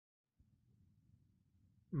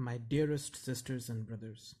My dearest sisters and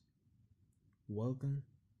brothers, welcome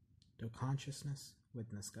to Consciousness with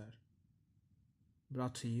Naskar,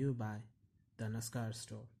 brought to you by the Naskar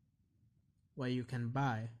Store, where you can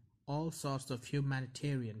buy all sorts of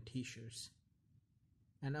humanitarian t-shirts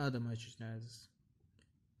and other merchandise.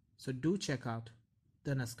 So do check out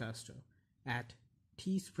the Naskar Store at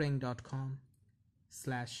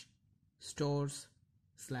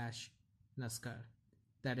teespring.com/stores/Naskar.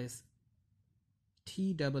 That is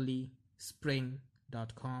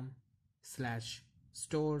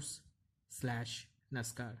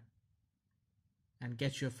teespring.com/stores/Naskar, and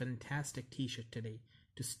get your fantastic t-shirt today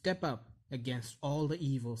to step up against all the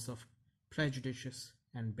evils of prejudice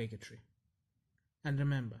and bigotry. And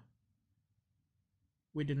remember,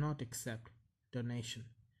 we do not accept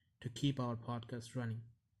donation to keep our podcast running,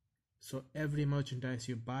 so every merchandise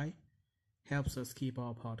you buy helps us keep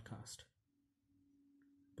our podcast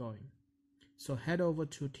going. So head over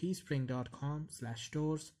to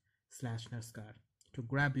teespring.com/stores/Naskar to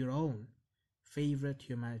grab your own favorite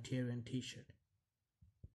humanitarian t-shirt.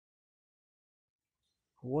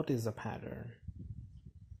 What is a pattern?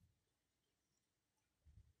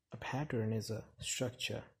 A pattern is a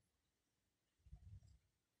structure,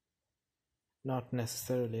 not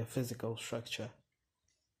necessarily a physical structure.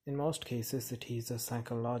 In most cases, it is a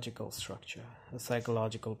psychological structure, a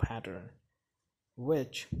psychological pattern,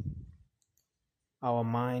 which our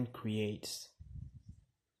mind creates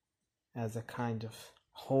as a kind of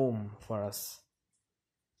home for us.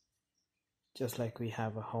 Just like we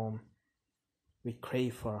have a home, we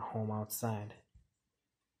crave for a home outside,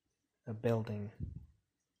 a building,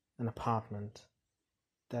 an apartment.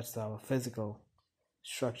 That's our physical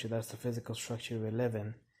structure, that's the physical structure we live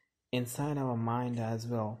in. Inside our mind as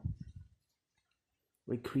well,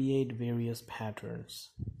 we create various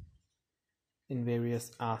patterns in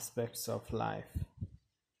various aspects of life,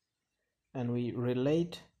 and we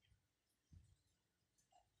relate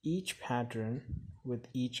each pattern with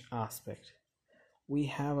each aspect. We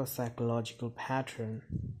have a psychological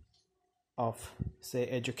pattern of, say,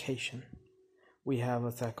 education. We have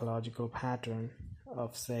a psychological pattern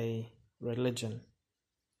of, say, religion,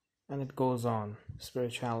 and it goes on,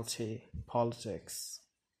 spirituality, politics,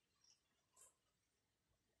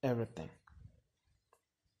 everything.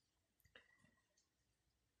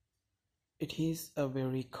 It is a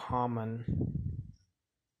very common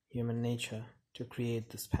human nature to create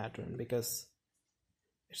this pattern because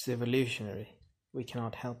it's evolutionary. We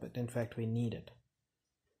cannot help it. In fact, we need it.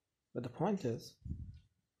 But the point is,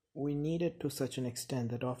 we need it to such an extent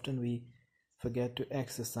that often we forget to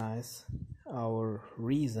exercise our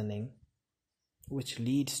reasoning, which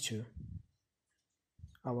leads to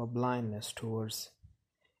our blindness towards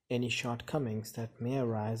any shortcomings that may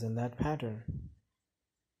arise in that pattern.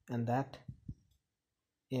 And that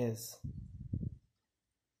is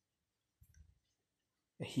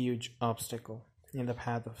a huge obstacle in the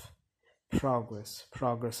path of progress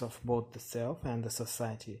of both the self and the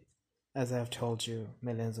society. As I have told you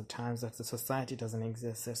millions of times, that the society doesn't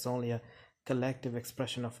exist. It's only a collective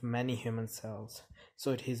expression of many human cells.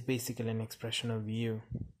 So it is basically an expression of you.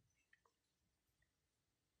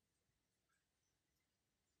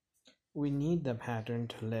 We need the pattern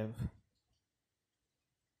to live.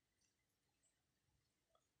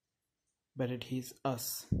 But it is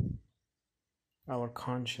us, our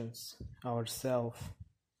conscience, our self,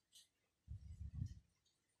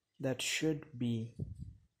 that should be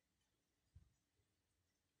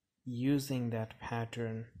using that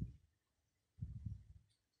pattern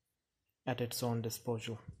at its own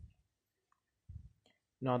disposal,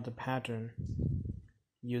 not the pattern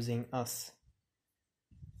using us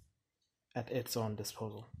at its own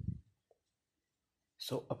disposal.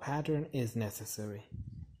 So a pattern is necessary,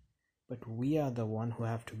 but we are the one who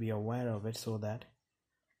have to be aware of it so that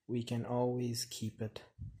we can always keep it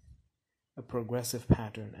a progressive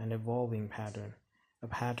pattern, an evolving pattern, a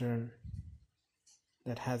pattern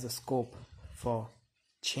that has a scope for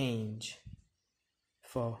change,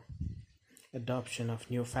 for adoption of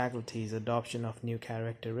new faculties, adoption of new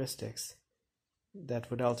characteristics that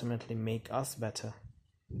would ultimately make us better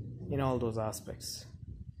in all those aspects.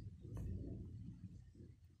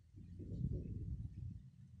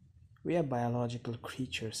 We are biological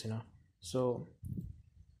creatures, so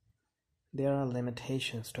there are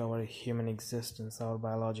limitations to our human existence, our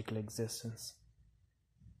biological existence.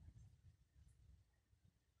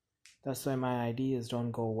 That's why my ideas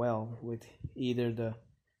don't go well with either the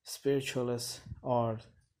spiritualists or,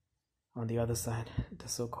 on the other side, the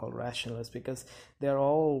so-called rationalists, because they're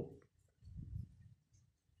all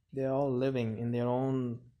living in their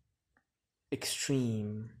own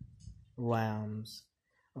extreme realms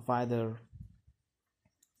of either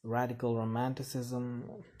radical romanticism,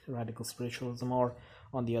 radical spiritualism, or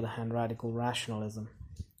on the other hand, radical rationalism.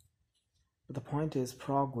 But the point is,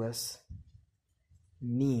 progress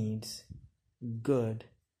needs good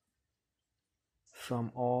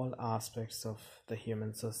from all aspects of the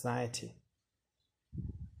human society.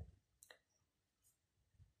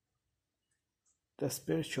 The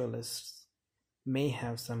spiritualists may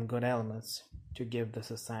have some good elements to give the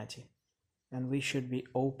society, and we should be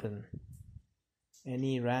open.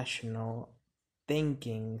 Any rational,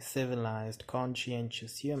 thinking, civilized,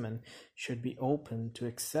 conscientious human should be open to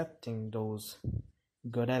accepting those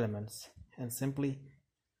good elements and simply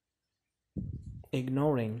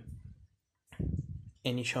ignoring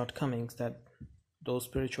any shortcomings that those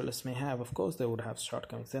spiritualists may have. Of course they would have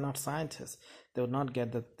shortcomings. They're not scientists. They would not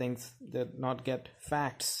get they would not get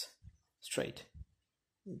facts straight.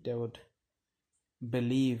 They would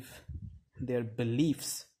believe their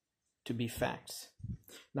beliefs to be facts.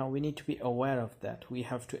 Now we need to be aware of that. We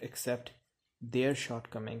have to accept their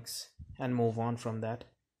shortcomings and move on from that.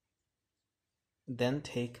 Then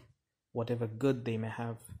take whatever good they may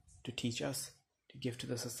have to teach us, to give to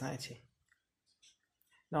the society.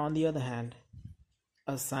 Now on the other hand,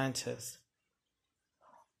 as scientists,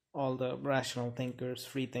 all the rational thinkers,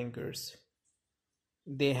 free thinkers,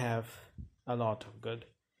 they have a lot of good.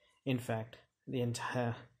 In fact, the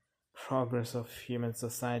entire progress of human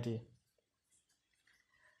society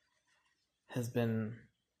has been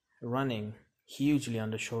running hugely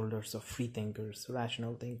on the shoulders of free thinkers,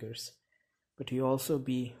 rational thinkers. But we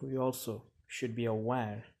also should be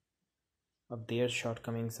aware of their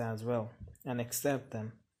shortcomings as well and accept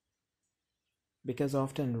them. Because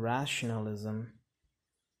often rationalism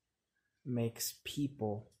makes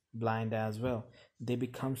people blind as well. They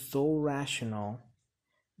become so rational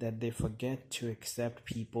that they forget to accept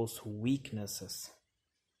people's weaknesses.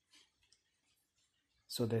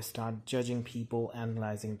 So they start judging people,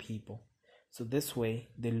 analyzing people. So this way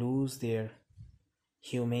they lose their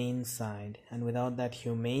humane side. And without that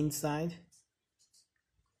humane side,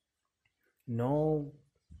 no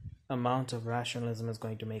amount of rationalism is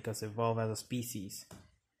going to make us evolve as a species.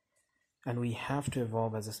 And we have to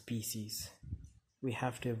evolve as a species. We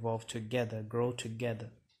have to evolve together, grow together,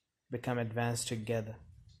 become advanced together.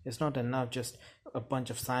 It's not enough just a bunch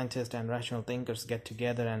of scientists and rational thinkers get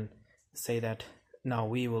together and say that now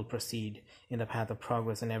we will proceed in the path of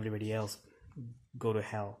progress and everybody else go to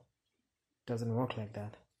hell. It doesn't work like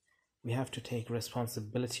that. We have to take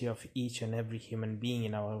responsibility of each and every human being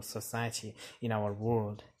in our society, in our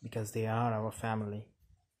world, because they are our family.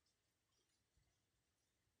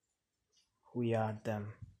 We are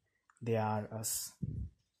them. They are us.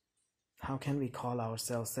 How can we call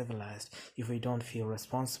ourselves civilized if we don't feel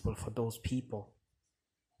responsible for those people,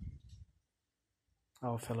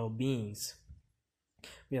 our fellow beings?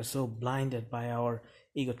 We are so blinded by our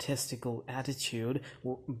egotistical attitude,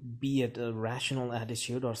 be it a rational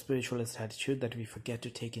attitude or spiritualist attitude, that we forget to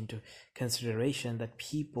take into consideration that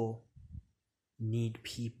people need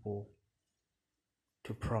people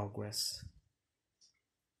to progress.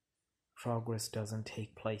 Progress doesn't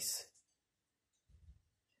take place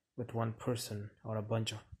with one person or a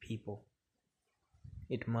bunch of people.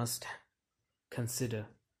 It must consider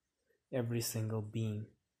every single being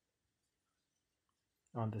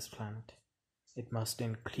on this planet. It must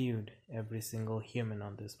include every single human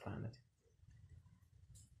on this planet.